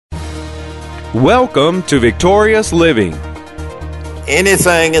Welcome to Victorious Living.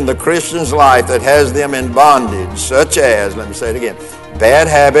 Anything in the Christian's life that has them in bondage, such as, let me say it again, bad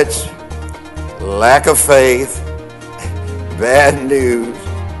habits, lack of faith, bad news,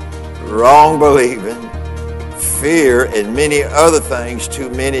 wrong believing, fear, and many other things, too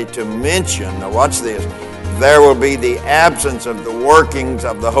many to mention. Now watch this. There will be the absence of the workings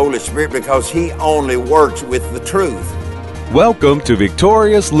of the Holy Spirit because He only works with the truth. Welcome to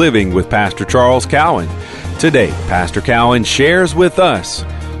Victorious Living with Pastor Charles Cowan. Today, Pastor Cowan shares with us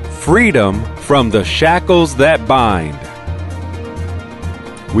freedom from the shackles that bind.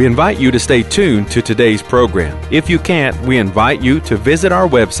 We invite you to stay tuned to today's program. If you can't, we invite you to visit our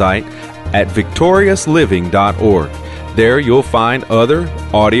website at victoriousliving.org. There you'll find other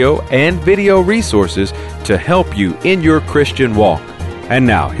audio and video resources to help you in your Christian walk. And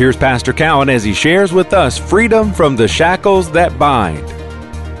now, here's Pastor Cowan as he shares with us freedom from the shackles that bind.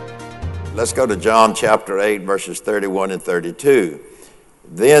 Let's go to John chapter 8, verses 31 and 32.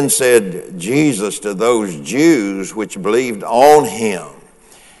 Then said Jesus to those Jews which believed on Him.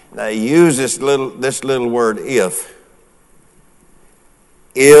 Now, he used this little word, if.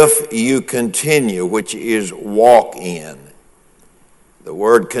 If you continue, which is walk in. The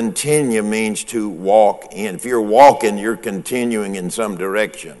word continue means to walk in. If you're walking, you're continuing in some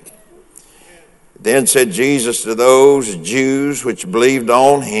direction. Then said Jesus to those Jews which believed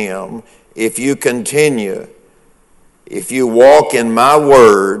on Him, if you continue, if you walk in my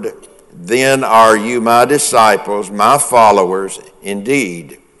word, then are you my disciples, my followers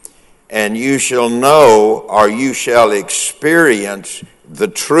indeed. And you shall know, or you shall experience the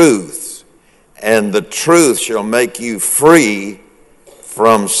truth, and the truth shall make you free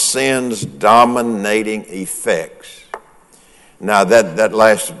from sin's dominating effects. Now that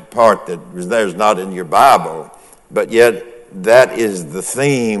last part that was there is not in your Bible, but yet that is the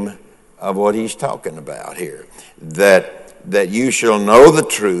theme of what he's talking about here. That you shall know the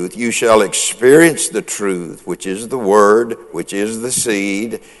truth, you shall experience the truth, which is the word, which is the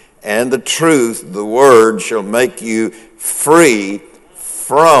seed, and the truth, the word, shall make you free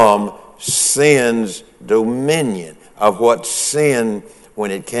from sin's dominion, of what sin, when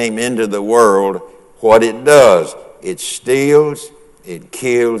it came into the world, what it does. It steals, it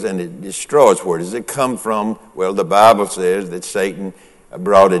kills, and it destroys. Where does it come from? Well, the Bible says that Satan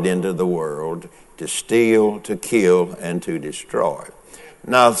brought it into the world to steal, to kill, and to destroy.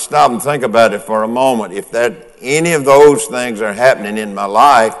 Now, stop and think about it for a moment. If any of those things are happening in my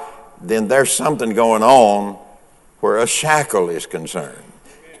life, then there's something going on where a shackle is concerned.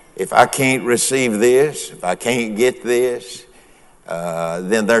 If I can't receive this, if I can't get this,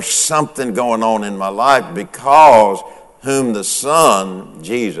 then there's something going on in my life, because whom the Son,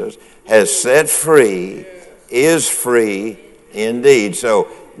 Jesus, has set free is free indeed. So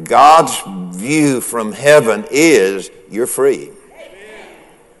God's view from heaven is you're free.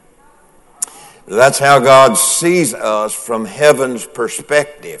 That's how God sees us from heaven's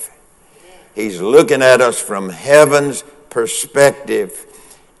perspective. He's looking at us from heaven's perspective,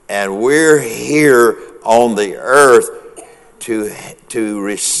 and we're here on the earth to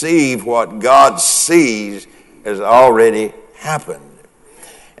receive what God sees has already happened.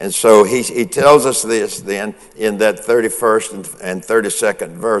 And so he tells us this then in that 31st and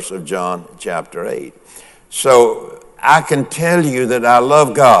 32nd verse of John chapter 8. So I can tell you that I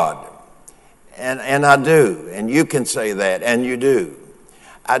love God, and I do, and you can say that, and you do.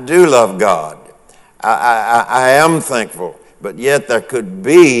 I do love God. I am thankful, but yet there could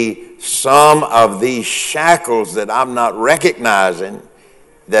be some of these shackles that I'm not recognizing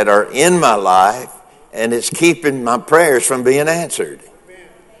that are in my life, and it's keeping my prayers from being answered.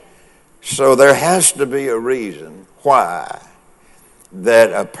 So there has to be a reason why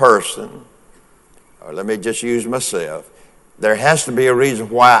that a person, or let me just use myself, there has to be a reason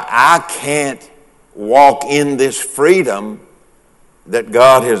why I can't walk in this freedom that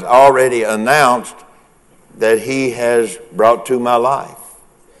God has already announced that He has brought to my life.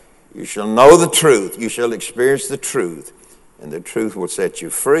 You shall know the truth, you shall experience the truth, and the truth will set you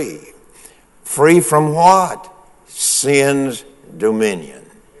free. Free from what? Sin's dominion.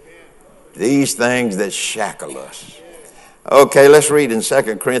 These things that shackle us. Okay, let's read in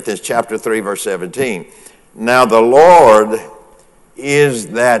 2 Corinthians chapter 3, verse 17. Now the Lord is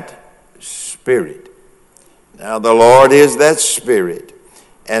that Spirit. Now the Lord is that Spirit.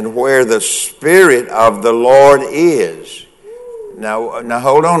 And where the Spirit of the Lord is. Now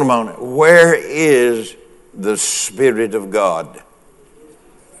hold on a moment. Where is the Spirit of God?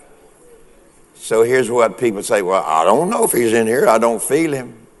 So here's what people say, well, I don't know if He's in here. I don't feel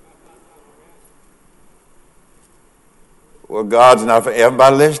Him. Well, God's not for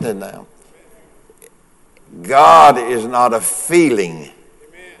everybody listening now. God is not a feeling.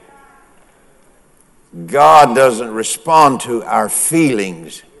 God doesn't respond to our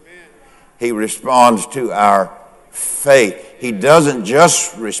feelings. He responds to our faith. He doesn't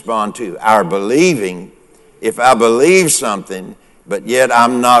just respond to our believing. If I believe something, but yet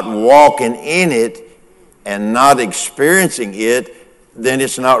I'm not walking in it and not experiencing it, then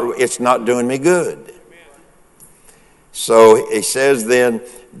it's not doing me good. So he says then,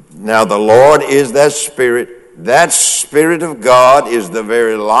 now the Lord is that Spirit. That Spirit of God is the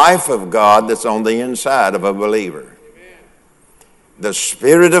very life of God that's on the inside of a believer. The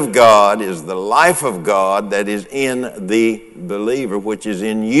Spirit of God is the life of God that is in the believer, which is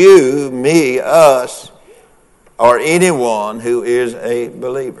in you, me, us, or anyone who is a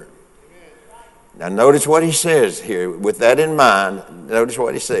believer. Now notice what he says here. With that in mind, notice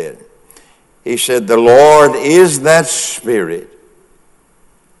what he said. He said, the Lord is that Spirit,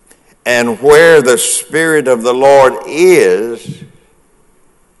 and where the Spirit of the Lord is,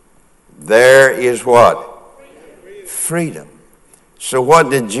 there is what? Freedom. So what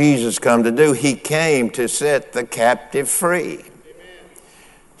did Jesus come to do? He came to set the captive free.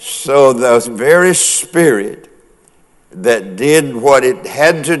 So the very Spirit that did what it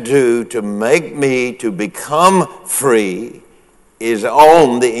had to do to make me to become free is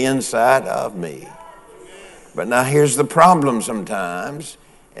on the inside of me. But now here's the problem sometimes,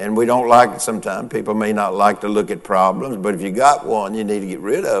 and we don't like it sometimes. People may not like to look at problems, but if you got one, you need to get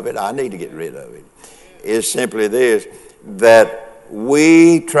rid of it. I need to get rid of it. It's simply this, that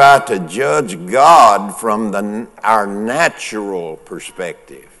we try to judge God from our natural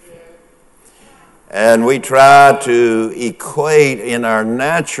perspective. And we try to equate in our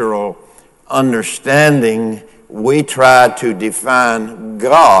natural understanding, we try to define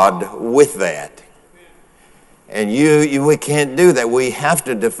God with that. And we can't do that. We have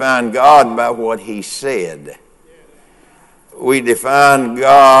to define God by what He said. We define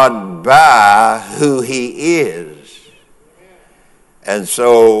God by who He is. And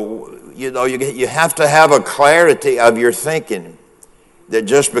so, you have to have a clarity of your thinking that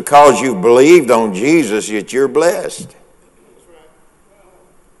just because you believed on Jesus, that you're blessed.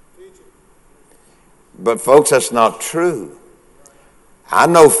 But folks, that's not true. I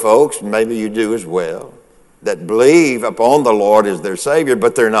know folks, maybe you do as well, that believe upon the Lord as their Savior,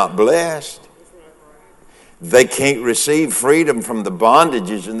 but they're not blessed. They can't receive freedom from the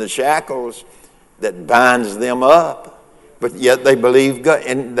bondages and the shackles that binds them up. But yet they believe God,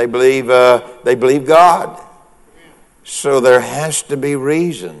 and they believe God. So there has to be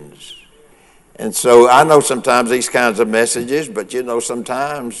reasons. And so I know sometimes these kinds of messages, but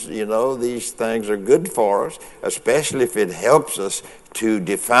sometimes, these things are good for us, especially if it helps us to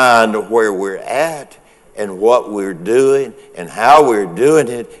define where we're at and what we're doing and how we're doing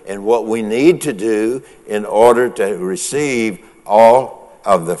it and what we need to do in order to receive all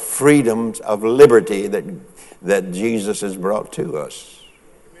of the freedoms of liberty that Jesus has brought to us.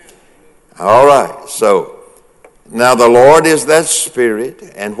 All right, so now the Lord is that Spirit,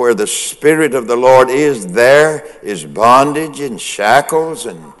 and where the Spirit of the Lord is, there is bondage and shackles.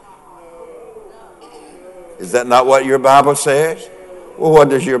 And is that not what your Bible says? Well, what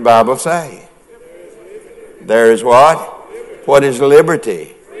does your Bible say? There is what? What is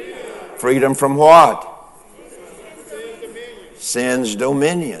liberty? Freedom from what? Sin's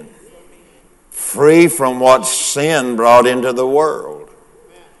dominion. Free from what sin brought into the world.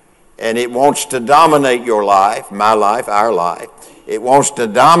 And it wants to dominate your life, my life, our life. It wants to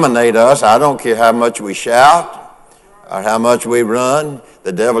dominate us. I don't care how much we shout or how much we run.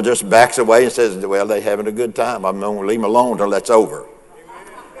 The devil just backs away and says, well, they're having a good time. I'm going to leave them alone until that's over.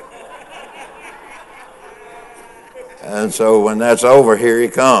 And so when that's over, here he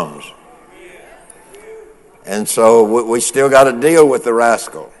comes. And so we still got to deal with the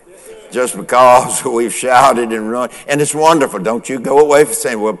rascal. Just because we've shouted and run. And it's wonderful. Don't you go away from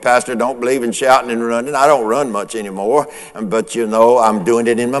saying, well, Pastor, don't believe in shouting and running. I don't run much anymore. But, I'm doing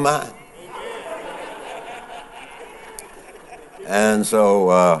it in my mind. And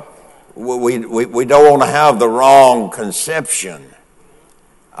so we don't want to have the wrong conception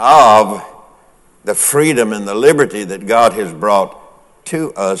of the freedom and the liberty that God has brought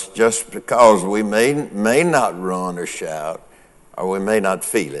to us just because we may not run or shout or we may not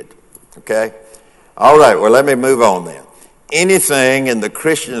feel it. Okay? All right, well, let me move on then. Anything in the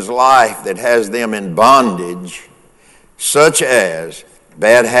Christian's life that has them in bondage, such as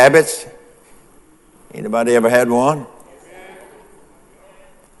bad habits. Anybody ever had one?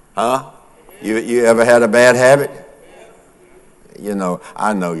 Huh? You ever had a bad habit?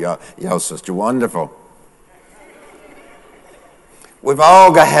 I know y'all such wonderful. We've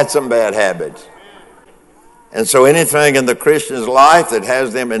all had some bad habits. And so anything in the Christian's life that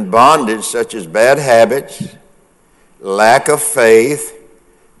has them in bondage, such as bad habits, lack of faith,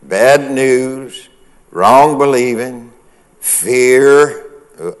 bad news, wrong believing, fear,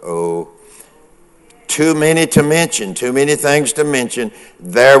 too many to mention, too many things to mention,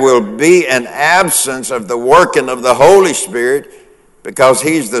 there will be an absence of the working of the Holy Spirit, because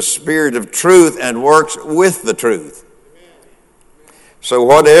He's the Spirit of truth and works with the truth. So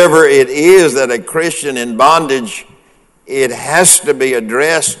whatever it is that a Christian in bondage, it has to be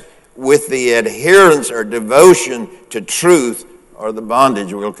addressed with the adherence or devotion to truth, or the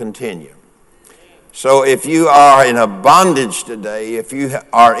bondage will continue. So if you are in a bondage today, if you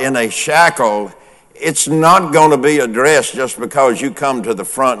are in a shackle, it's not going to be addressed just because you come to the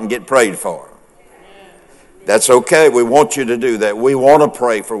front and get prayed for. That's okay. We want you to do that. We want to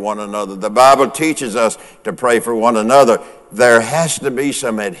pray for one another. The Bible teaches us to pray for one another. There has to be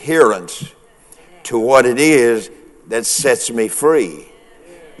some adherence to what it is that sets me free.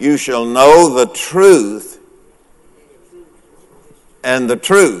 You shall know the truth, and the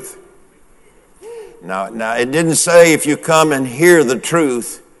truth. Now, it didn't say if you come and hear the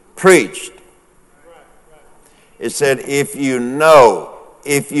truth preached. It said if you know,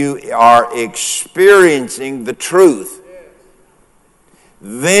 if you are experiencing the truth,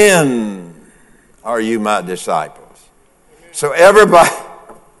 then are you my disciples. So everybody,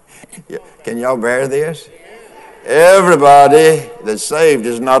 can y'all bear this? Everybody that's saved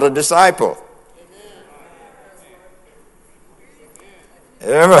is not a disciple.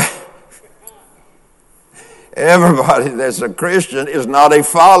 Everybody that's a Christian is not a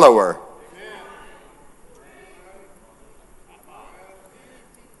follower.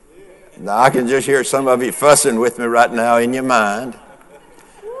 Now, I can just hear some of you fussing with me right now in your mind.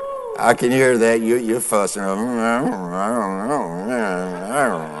 I can hear that. You're fussing.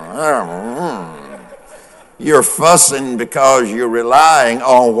 You're fussing because you're relying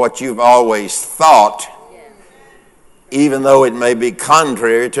on what you've always thought, even though it may be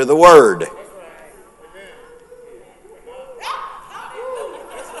contrary to the Word.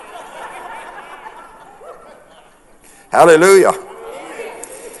 Hallelujah.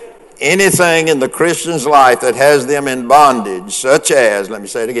 Anything in the Christian's life that has them in bondage, such as, let me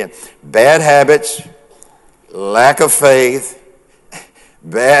say it again, bad habits, lack of faith,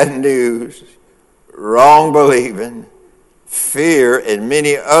 bad news, wrong believing, fear, and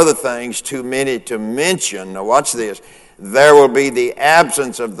many other things, too many to mention. Now watch this. There will be the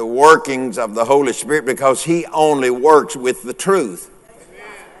absence of the workings of the Holy Spirit, because He only works with the truth.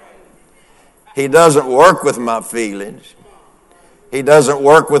 He doesn't work with my feelings. He doesn't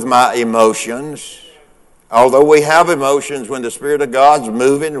work with my emotions. Although we have emotions when the Spirit of God's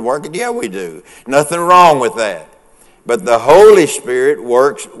moving and working, yeah, we do. Nothing wrong with that. But the Holy Spirit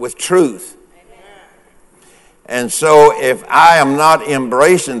works with truth. And so if I am not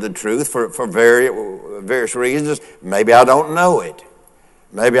embracing the truth for various reasons, maybe I don't know it.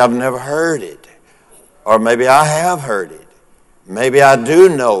 Maybe I've never heard it. Or maybe I have heard it. Maybe I do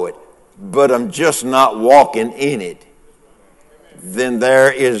know it, but I'm just not walking in it. Then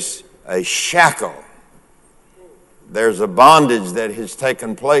there is a shackle. There's a bondage that has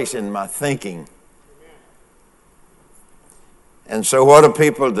taken place in my thinking. And so what do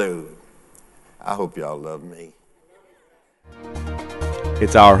people do? I hope y'all love me.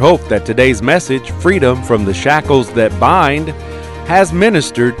 It's our hope that today's message, Freedom from the Shackles That Bind, has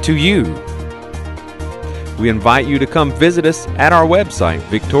ministered to you. We invite you to come visit us at our website,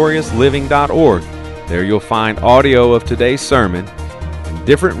 victoriousliving.org. There you'll find audio of today's sermon and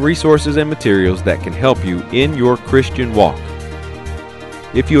different resources and materials that can help you in your Christian walk.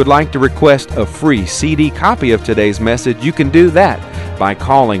 If you would like to request a free CD copy of today's message, you can do that by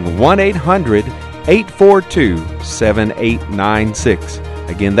calling 1-800-842-7896.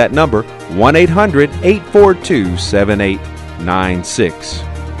 Again, that number,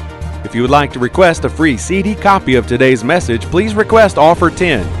 1-800-842-7896. If you would like to request a free CD copy of today's message, please request offer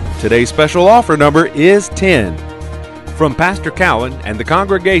 10. Today's special offer number is 10. From Pastor Cowan and the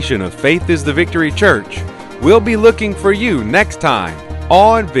congregation of Faith is the Victory Church, we'll be looking for you next time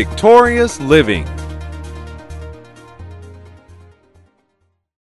on Victorious Living.